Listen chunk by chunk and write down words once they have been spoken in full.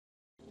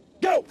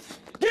Go!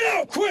 Get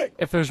out quick!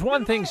 If there's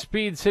one thing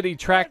Speed City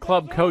Track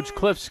Club coach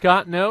Cliff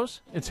Scott knows,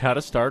 it's how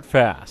to start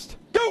fast.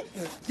 Go!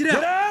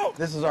 Get out!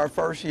 This is our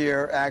first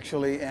year,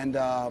 actually, and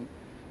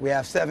we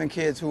have 7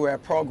 kids who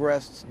have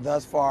progressed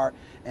thus far,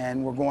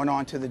 and we're going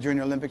on to the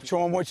Junior Olympics.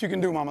 Show them what you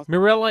can do, mama.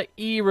 Mirella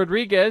E.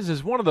 Rodriguez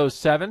is one of those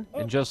 7.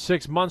 In just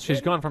 6 months,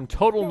 she's gone from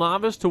total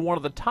novice to one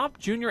of the top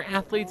junior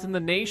athletes in the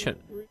nation,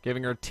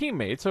 giving her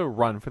teammates a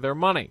run for their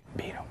money.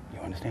 Beat them, you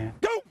understand?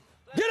 Go!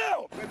 Get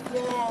out!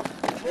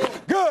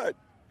 Good!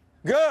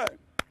 Good!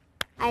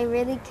 I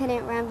really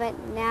couldn't run, but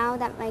now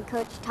that my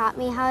coach taught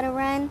me how to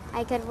run,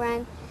 I could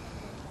run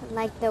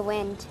like the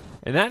wind.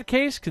 In that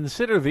case,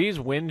 consider these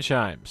wind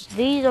chimes.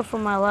 These are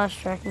from my last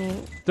track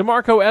meet.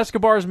 DeMarco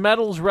Escobar's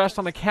medals rest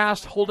on a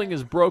cast holding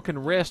his broken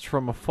wrist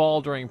from a fall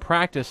during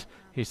practice.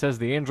 He says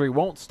the injury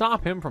won't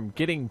stop him from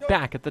getting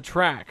back at the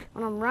track.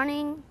 When I'm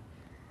running,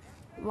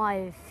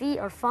 my feet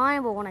are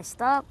fine, but when I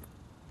stop,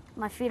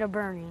 my feet are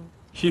burning.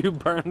 You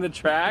burn the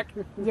track?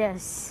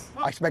 Yes.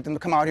 I expect them to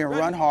come out here and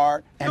run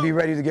hard and be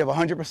ready to give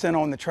 100%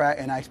 on the track,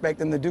 and I expect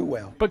them to do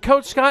well. But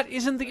Coach Scott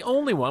isn't the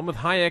only one with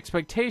high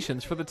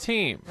expectations for the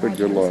team. Good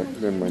luck.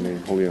 Then my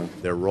name, Julian.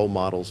 They're role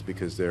models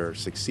because they're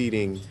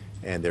succeeding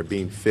and they're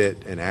being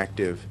fit and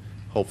active.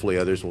 Hopefully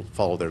others will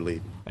follow their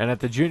lead. And at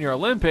the Junior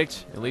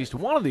Olympics, at least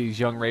one of these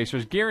young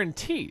racers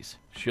guarantees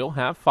she'll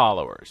have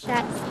followers.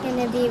 That's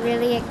going to be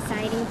really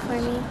exciting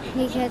for me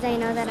because I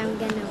know that I'm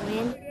going to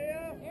win.